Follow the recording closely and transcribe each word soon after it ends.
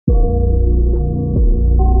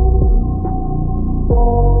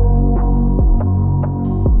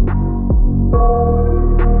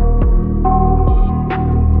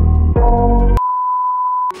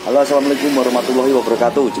Assalamualaikum warahmatullahi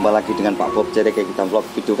wabarakatuh. Jumpa lagi dengan Pak Bob Cerek kita vlog.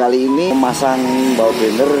 Video kali ini memasang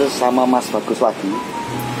Wallbanner sama Mas Bagus lagi.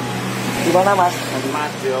 Di mana Mas?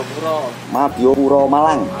 Madyopuro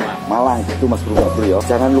Malang. Malang itu Mas Bro ya.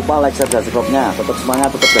 Jangan lupa like, share, dan subscribe-nya. Tetap semangat,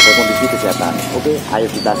 tetap jaga kondisi kesehatan. Oke, ayo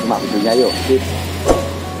kita simak videonya yuk.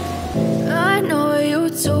 I know you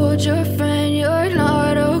told your friend you're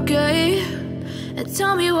not okay. And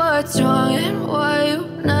tell me what's wrong and why you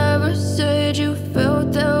never said you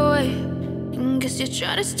felt that way. And guess you're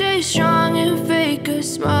trying to stay strong and fake a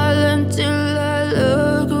smile until I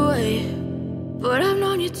look away. But I've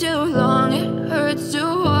known you too long, it hurts to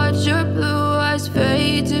watch your blue eyes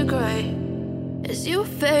fade to gray as you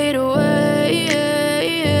fade away.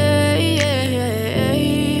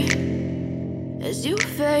 As you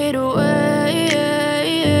fade away.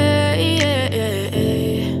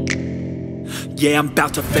 Yeah, I'm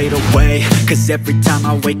about to fade away, cause every time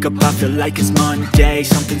I wake up I feel like it's Monday.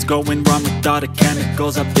 Something's going wrong with all the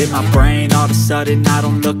chemicals up in my brain. All of a sudden I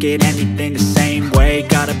don't look at anything the same way.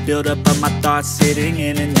 Got a build up of my thoughts sitting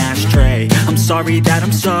in an ashtray. I'm sorry that I'm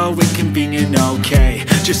so inconvenient, okay.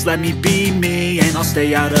 Just let me be me and I'll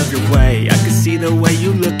stay out of your way. I can see the way you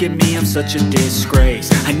look at me, I'm such a disgrace.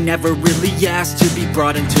 I never really asked to be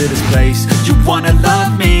brought into this place. You wanna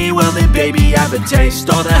love me? Well then baby I have a taste.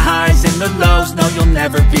 All the highs and the lows, no, you'll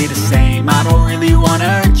never be the same. I don't really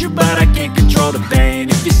wanna hurt you, but I can't control the pain.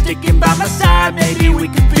 If you're sticking by my side, maybe we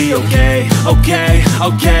could be okay.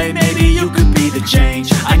 Okay, maybe you could be the change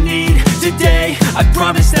I need today. I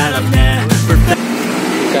promise that I've never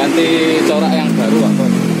ganti corak yang baru apa?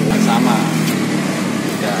 Sama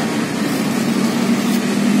ya.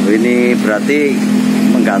 Ini berarti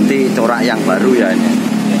mengganti corak yang baru ya ini.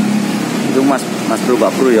 Ya. Itu Mas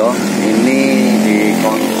Bro ya. Ini di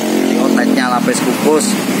kontennya Lapis Kukus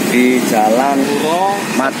di jalan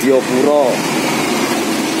Madyopuro,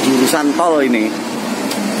 jurusan tol ini.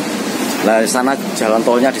 Nah, di sana jalan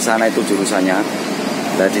tolnya, di sana itu jurusannya.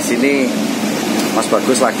 Nah, di sini Mas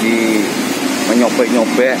Bagus lagi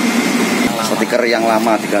menyobek-nyobek stiker yang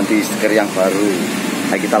lama diganti stiker yang baru.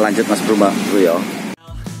 Nah, kita lanjut Mas Bro ya.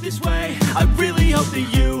 this way. I really hope that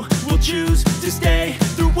you will choose to stay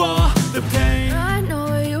through all the pain. I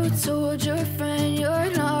know you told your friend you're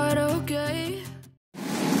not okay.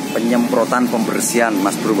 Penyemprotan pembersihan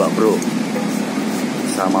Mas Bro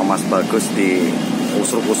sama Mas Bagus di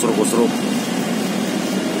usruk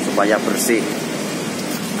supaya bersih.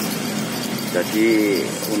 Jadi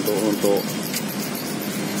untuk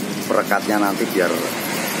perekatnya nanti biar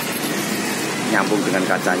nyambung dengan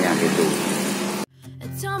kacanya gitu.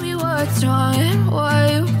 Tell me what's wrong and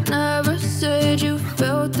why you never said you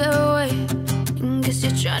felt that way. And guess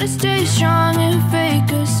you're trying to stay strong and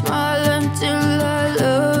fake a smile until I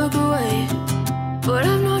look away. But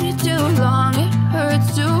I've known you too long, it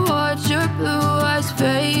hurts to watch your blue eyes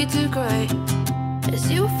fade to gray as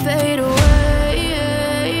you fade away.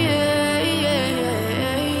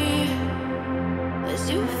 As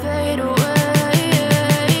you fade away.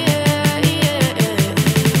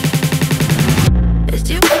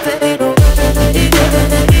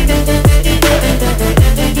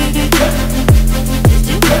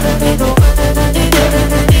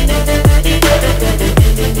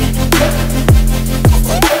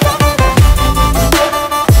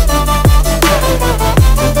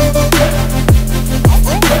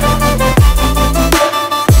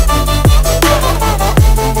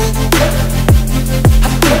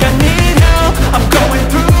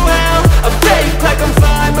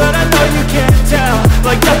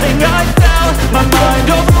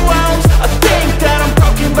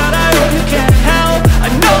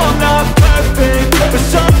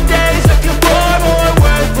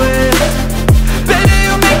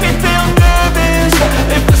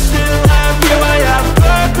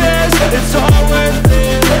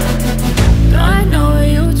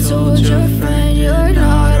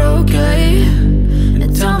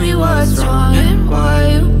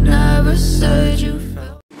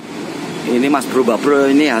 Ini Mas Bro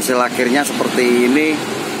ini hasil akhirnya seperti ini.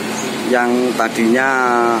 Yang tadinya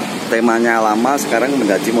temanya lama sekarang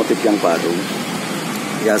menjadi motif yang baru.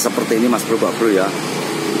 Ya seperti ini Mas Bro ya.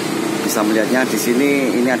 Bisa melihatnya di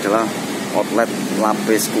sini, ini adalah outlet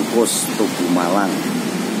Lapis Kukus Tugu Malang.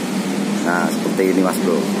 Nah seperti ini Mas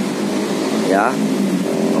Bro ya.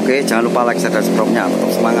 Oke, jangan lupa like, share, dan subscribe-nya. Tetap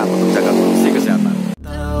semangat, tetap jaga kondisi kesehatan.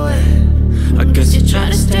 I guess you're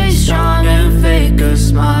trying to stay strong and fake a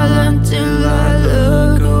smile until I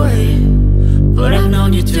look away. But I've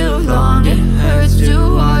known you too long, it hurts to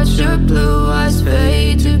watch your blue eyes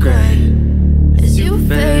fade to gray as you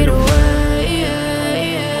fade away.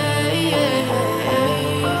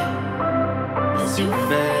 As you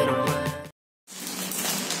fade away.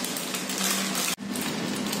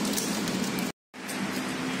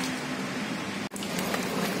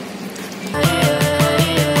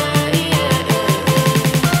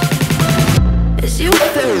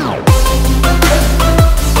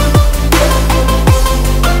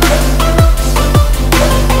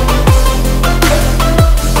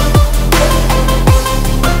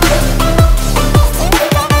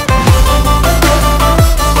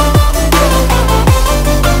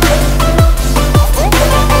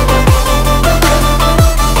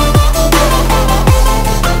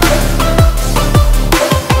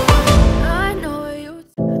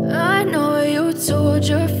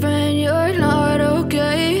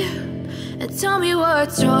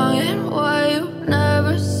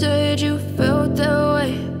 said you felt that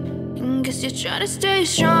way. And guess you're trying to stay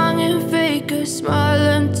strong and fake a smile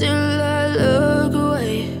until I look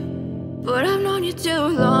away. But I've known you too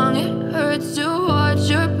long, it hurts to watch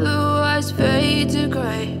your blue eyes fade to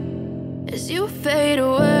gray as you fade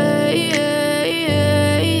away,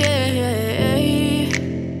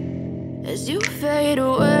 as you fade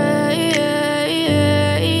away.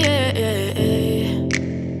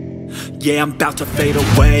 Yeah, I'm about to fade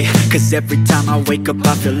away, cause every time I wake up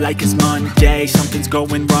I feel like it's Monday. Something's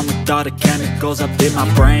going wrong with all the chemicals up in my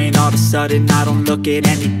brain. All of a sudden I don't look at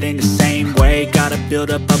anything the same way. Got a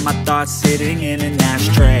buildup of my thoughts sitting in an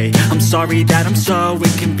ashtray. I'm sorry that I'm so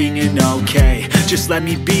inconvenient, okay. Just let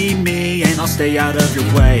me be me and I'll stay out of your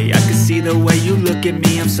way. I can see the way you look at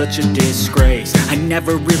me, I'm such a disgrace. I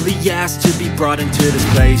never really asked to be brought into this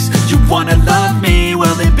place. You wanna love me?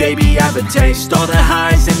 Well then baby I have a taste. All the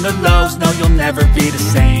highs and the lows, no you'll never be the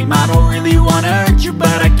same. I don't really wanna hurt you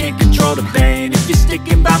but I can't control the pain. If you're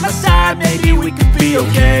sticking by my side maybe we could be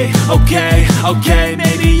okay. Okay,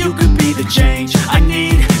 maybe you could be the change I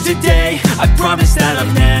need today. I promise that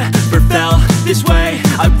I've never felt this way.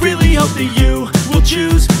 I really hope that you will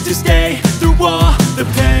choose to stay through all the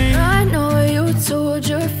pain. I know you told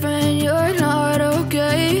your friend you're not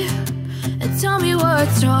okay, and tell me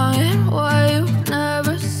what's wrong and why you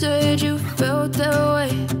never said you felt that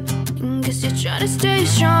way. And guess you're trying to stay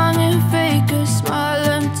strong and fake a smile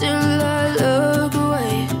until I look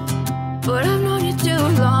away. But I've known you too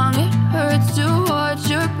long, it hurts to watch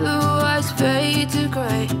your blue eyes fade to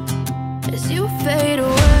gray as you fade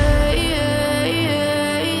away,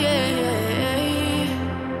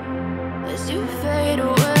 as you fade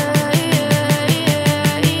away,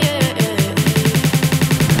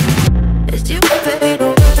 as you fade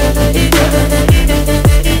away.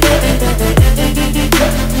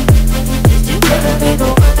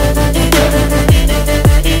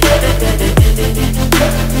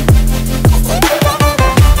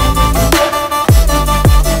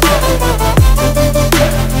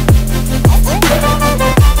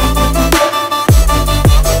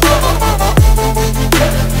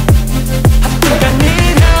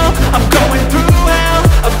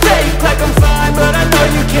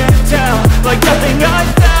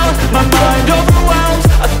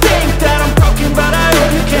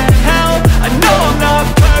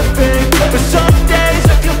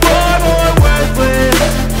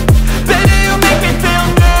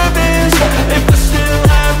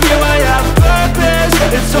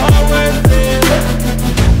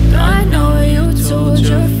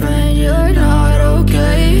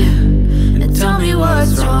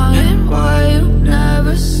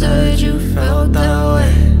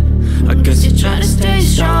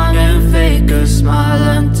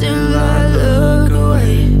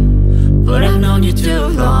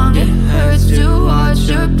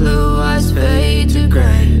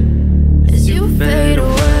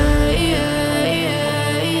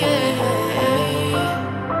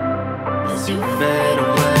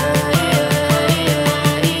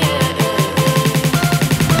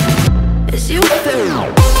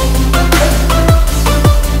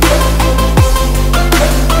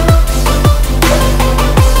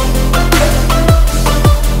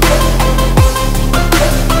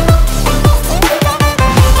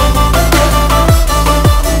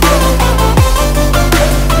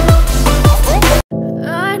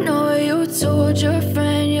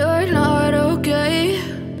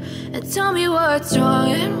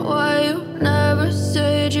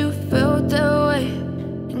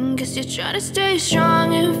 Try to stay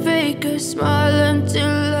strong and fake a smile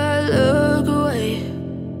until I look away.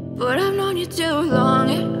 But I've known you too long,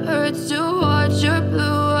 it hurts to watch your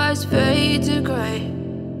blue eyes fade to gray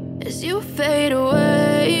as you fade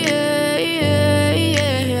away,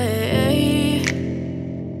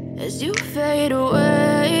 as you fade away.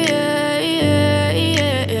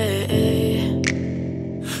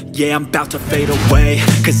 Yeah, I'm about to fade away,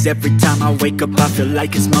 cause every time I wake up I feel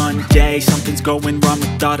like it's Monday. Something's going wrong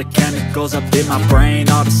with all the chemicals up in my brain.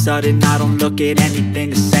 All of a sudden I don't look at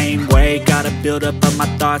anything the same way. Got a buildup of my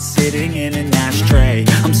thoughts sitting in an ashtray.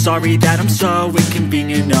 I'm sorry that I'm so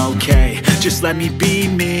inconvenient, okay. Just let me be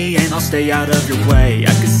me and I'll stay out of your way.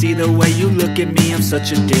 I can see the way you look at me, I'm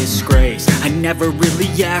such a disgrace. I never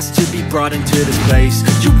really asked to be brought into this place.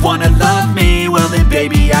 You wanna love me? Well then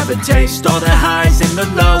baby I have a taste. All the highs and the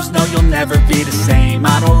lows, no you'll never be the same.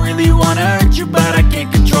 I don't really wanna hurt you but I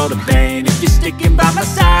can't control the pain. If you're sticking by my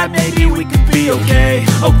side maybe we could be okay.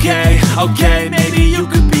 Okay, maybe you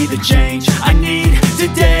could be the change I need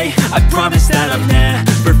today. I promise that I've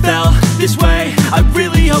never felt this way. I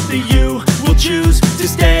really hope that you will choose to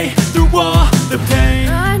stay through all the pain.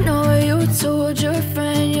 I know you told your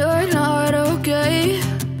friend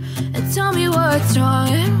what's wrong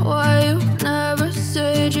and why you never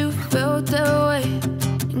said you felt that way.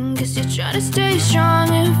 And guess you're trying to stay strong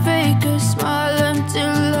and fake a smile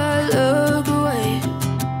until I look away.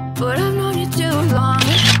 But I've known you too long,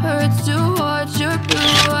 it hurts to watch your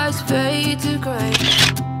blue eyes fade to gray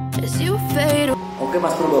as you fade away. Oke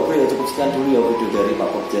Mas Bro ya, cukup sekian dulu ya video dari Pak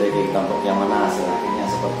Kopjer ke tampok yang mana hasil akhirnya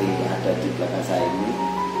seperti ada di belakang saya ini.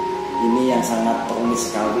 Ini yang sangat teknis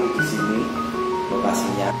sekali di sini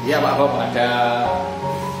lokasinya. Iya Pak Bob, ada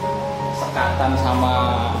sekatan sama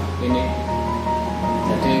ini,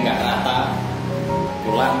 jadi nggak rata,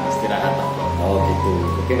 pulang istirahat Pak Bob. Oh gitu.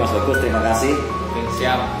 Oke Mas Bagus, terima kasih. Oke,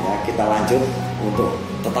 siap. Ya kita lanjut untuk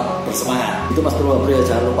tetap bersemangat. Itu Mas Bro ya,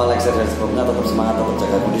 jangan lupa like, share, dan subscribe. Tetap bersemangat, tetap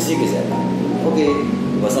jaga kondisi guys ya. Oke,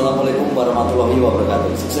 wassalamualaikum warahmatullahi wabarakatuh.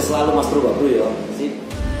 Sukses selalu Mas Bro ya.